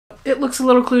it looks a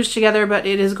little kludged together, but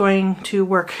it is going to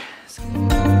work.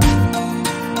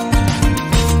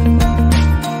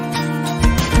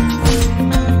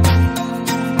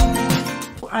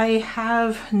 I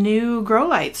have new grow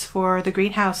lights for the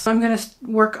greenhouse. So I'm going to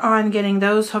work on getting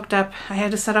those hooked up. I had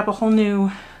to set up a whole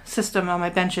new system on my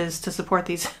benches to support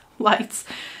these lights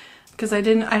because I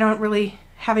don't really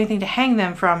have anything to hang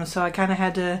them from, so I kind of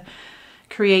had to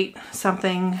create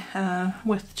something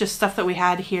with just stuff that we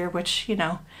had here, which, you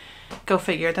know, go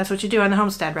figure. That's what you do on the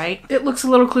homestead, right? It looks a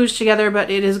little kludged together,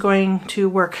 but it is going to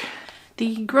work.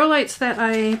 The grow lights that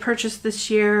I purchased this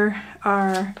year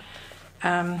are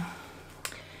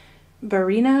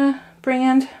Barina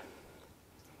brand,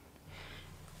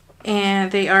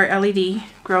 and they are LED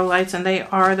grow lights, and they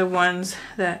are the ones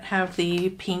that have the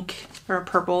pink or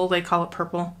purple, they call it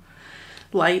purple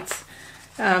lights.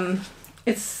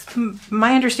 It's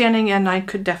my understanding, and I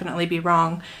could definitely be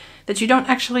wrong, that you don't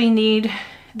actually need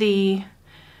the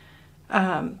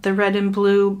red and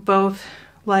blue both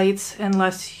lights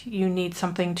unless you need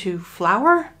something to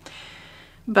flower.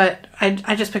 But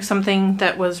I just picked something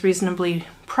that was reasonably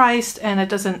priced, and it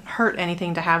doesn't hurt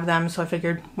anything to have them, so I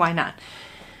figured, why not?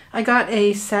 I got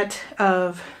a set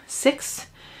of 6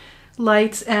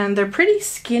 lights, and they're pretty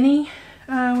skinny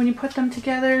when you put them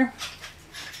together.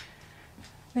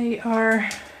 They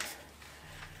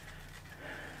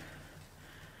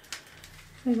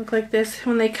look like this.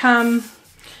 When they come,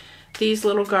 these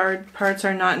little guard parts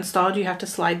are not installed. You have to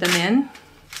slide them in.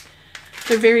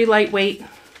 They're very lightweight.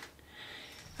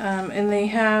 And they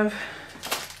have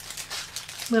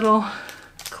little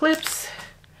clips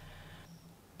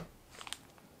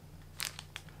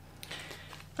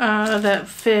that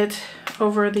fit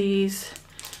over these.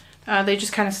 They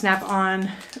just kind of snap on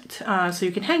so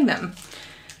you can hang them.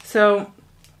 So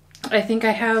I think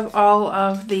I have all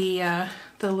of the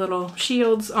little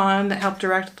shields on that help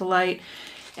direct the light.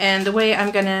 And the way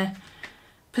I'm going to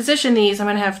position these, I'm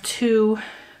going to have 2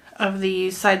 of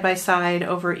these side by side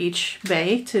over each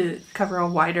bay to cover a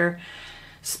wider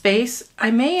space.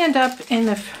 I may end up in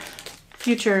the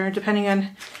future, depending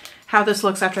on how this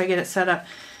looks after I get it set up,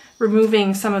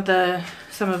 removing some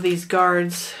of these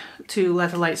guards to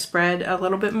let the light spread a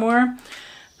little bit more,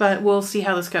 but we'll see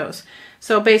how this goes.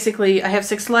 So basically I have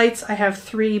 6 lights. I have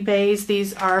 3 bays.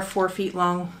 These are 4 feet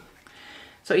long.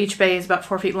 So each bay is about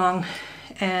 4 feet long.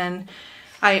 And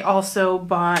I also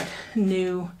bought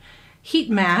new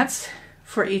heat mats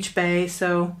for each bay,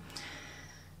 so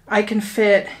I can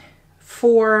fit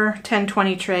 4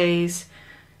 10-20 trays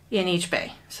in each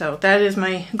bay. So that is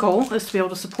my goal, is to be able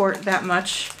to support that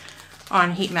much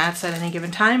on heat mats at any given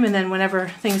time, and then whenever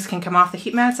things can come off the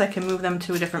heat mats, I can move them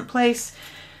to a different place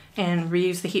and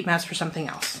reuse the heat mats for something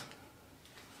else.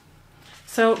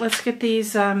 So let's get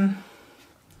these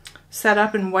set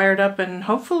up and wired up and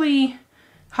hopefully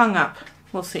hung up.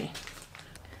 We'll see.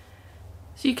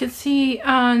 So you can see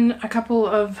on a couple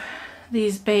of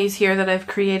these bays here that I've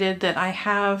created that I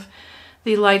have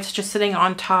the lights just sitting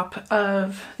on top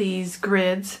of these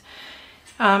grids.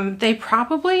 They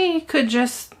probably could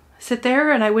just sit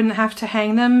there and I wouldn't have to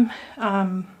hang them.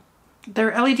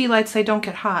 They're LED lights, they don't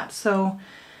get hot, so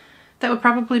that would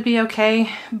probably be okay,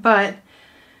 but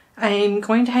I'm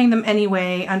going to hang them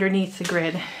anyway underneath the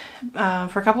grid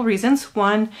for a couple reasons.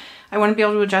 One, I want to be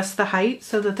able to adjust the height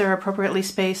so that they're appropriately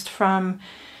spaced from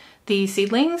the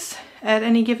seedlings at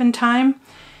any given time.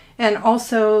 And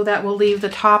also that will leave the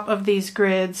top of these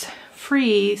grids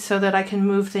free so that I can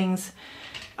move things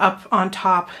up on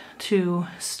top to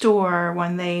store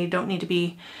when they don't need to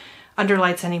be under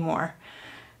lights anymore.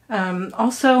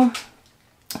 Also,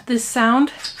 this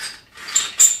sound,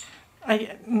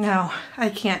 I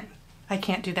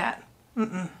can't do that.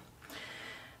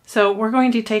 So we're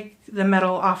going to take the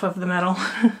metal off of the metal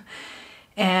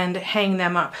and hang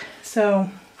them up. So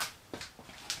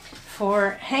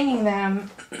for hanging them,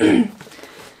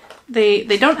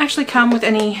 they don't actually come with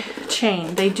any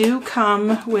chain. They do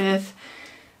come with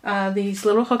these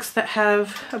little hooks that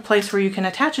have a place where you can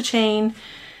attach a chain.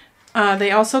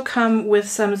 They also come with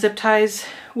some zip ties,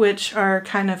 which are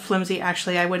kind of flimsy.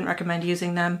 Actually, I wouldn't recommend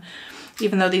using them,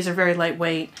 even though these are very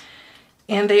lightweight.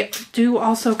 And they do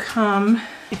also come,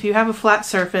 if you have a flat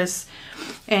surface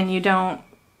and you don't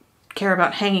care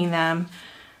about hanging them,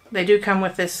 they do come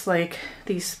with this, like,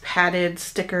 these padded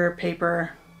sticker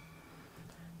paper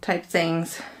type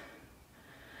things.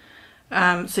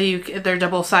 So they're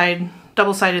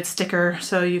double-sided sticker,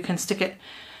 so you can stick it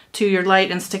to your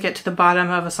light and stick it to the bottom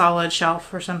of a solid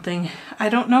shelf or something. I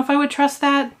don't know if I would trust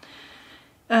that,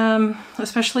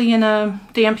 especially in a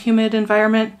damp, humid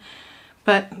environment,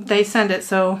 but they send it,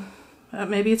 so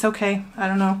maybe it's okay. I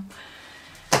don't know.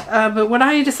 But what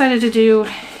I decided to do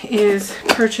is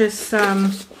purchase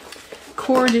some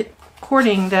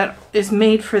cording that is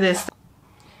made for this.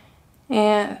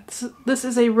 And this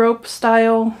is a rope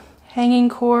style hanging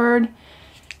cord,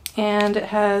 and it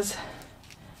has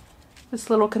this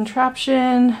little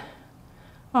contraption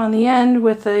on the end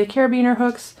with the carabiner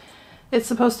hooks. It's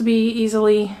supposed to be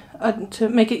easily, to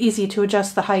make it easy to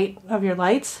adjust the height of your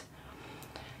lights.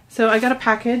 So I got a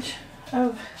package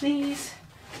of these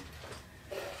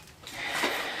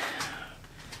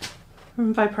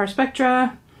from Vipar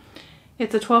Spectra.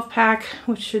 It's a 12 pack,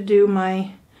 which should do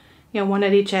my, one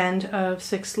at each end of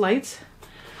 6 lights.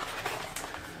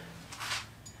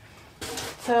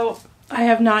 So I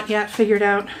have not yet figured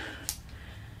out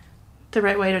the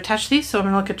right way to attach these, so I'm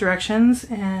going to look at directions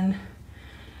and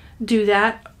do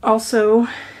that. Also,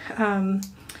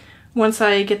 once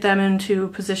I get them into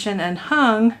position and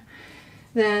hung,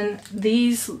 then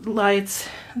these lights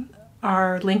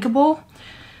are linkable,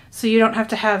 so you don't have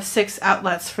to have 6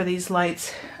 outlets for these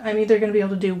lights. I'm either going to be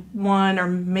able to do 1 or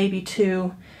maybe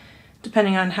 2,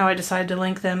 depending on how I decide to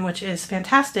link them, which is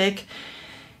fantastic.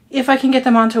 If I can get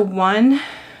them onto 1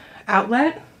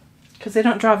 outlet, because they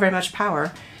don't draw very much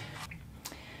power.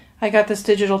 I got this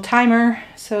digital timer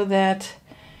so that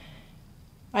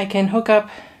I can hook up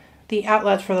the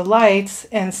outlet for the lights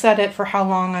and set it for how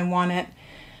long I want it,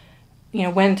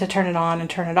 when to turn it on and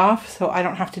turn it off, so I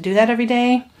don't have to do that every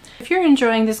day. If you're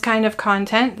enjoying this kind of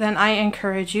content, then I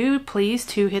encourage you, please,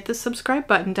 to hit the subscribe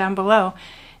button down below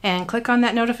and click on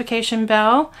that notification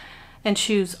bell and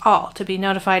choose all to be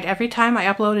notified every time I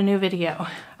upload a new video.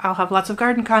 I'll have lots of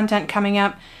garden content coming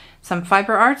up, some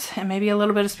fiber arts, and maybe a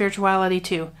little bit of spirituality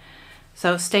too.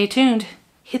 So stay tuned.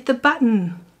 Hit the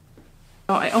button.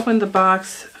 So I opened the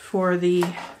box for the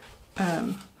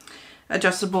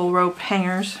adjustable rope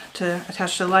hangers to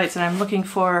attach to the lights, and I'm looking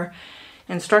for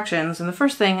instructions, and the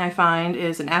first thing I find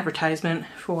is an advertisement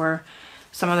for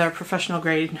some of their professional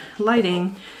grade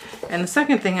lighting, and the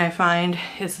second thing I find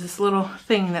is this little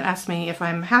thing that asks me if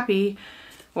I'm happy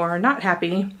or not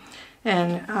happy,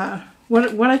 and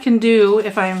what I can do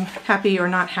if I'm happy or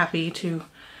not happy to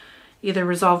either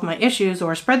resolve my issues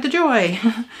or spread the joy.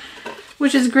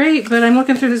 Which is great, but I'm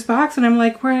looking through this box and I'm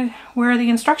like, where are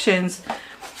the instructions?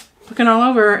 Looking all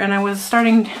over, and I was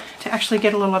starting to actually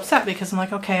get a little upset because I'm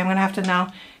like, okay, I'm gonna have to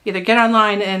now either get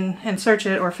online and search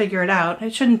it or figure it out.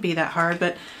 It shouldn't be that hard,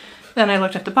 but then I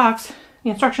looked at the box.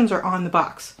 The instructions are on the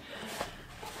box.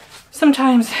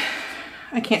 Sometimes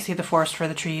I can't see the forest for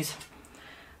the trees.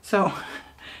 So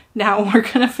now we're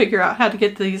gonna figure out how to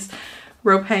get these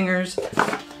rope hangers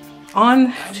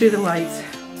on to the lights.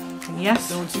 And yes,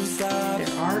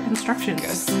 there are instructions.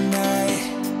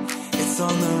 It's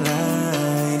on the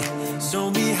line. Show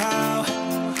me how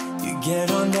you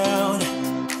get on down.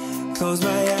 Close my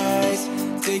eyes,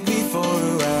 take me for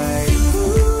a ride.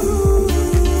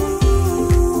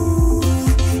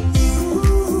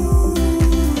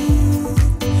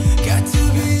 Got to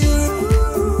be you.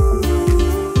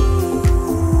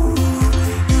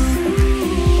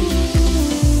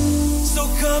 So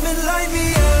come and light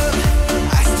me up.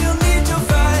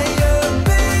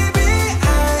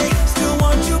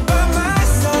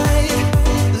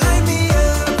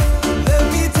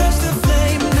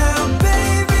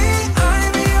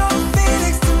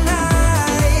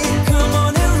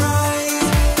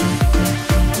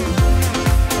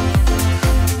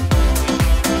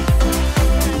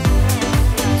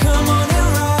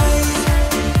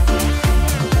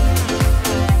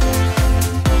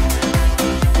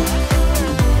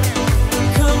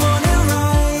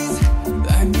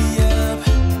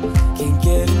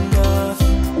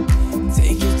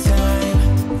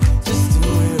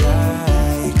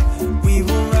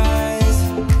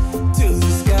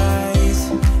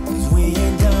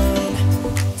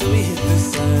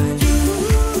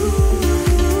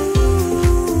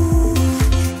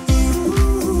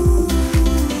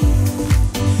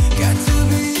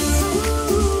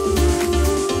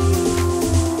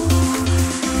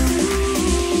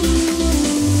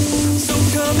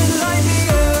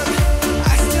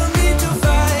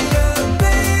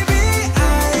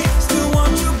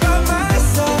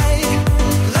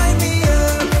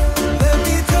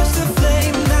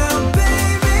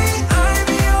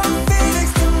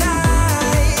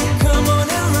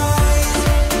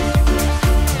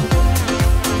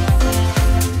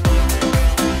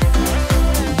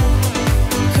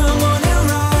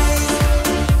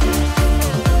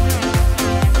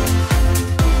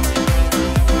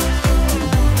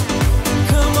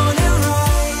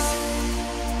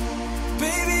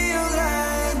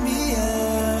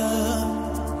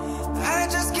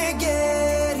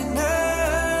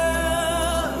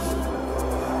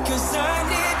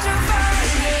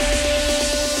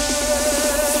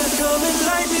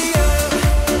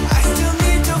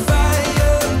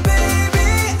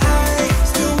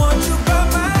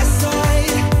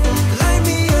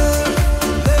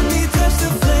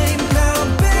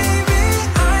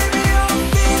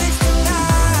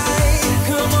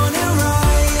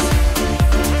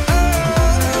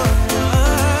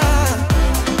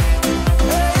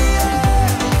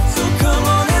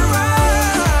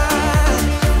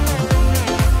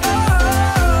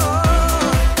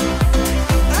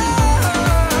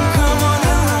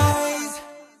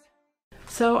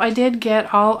 I did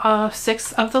get all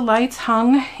 6 of the lights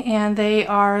hung, and they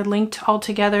are linked all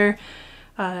together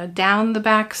down the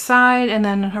back side and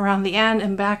then around the end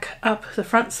and back up the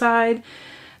front side.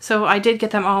 So I did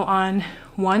get them all on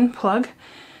one plug,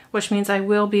 which means I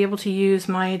will be able to use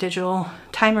my digital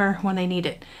timer when I need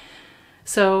it.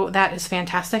 So that is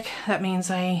fantastic. That means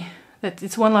that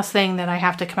it's one less thing that I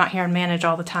have to come out here and manage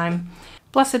all the time.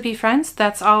 Blessed be friends,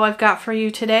 that's all I've got for you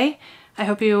today. I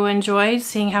hope you enjoyed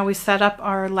seeing how we set up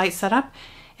our light setup.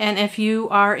 And if you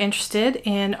are interested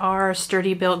in our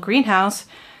sturdy built greenhouse,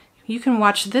 you can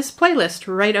watch this playlist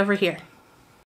right over here.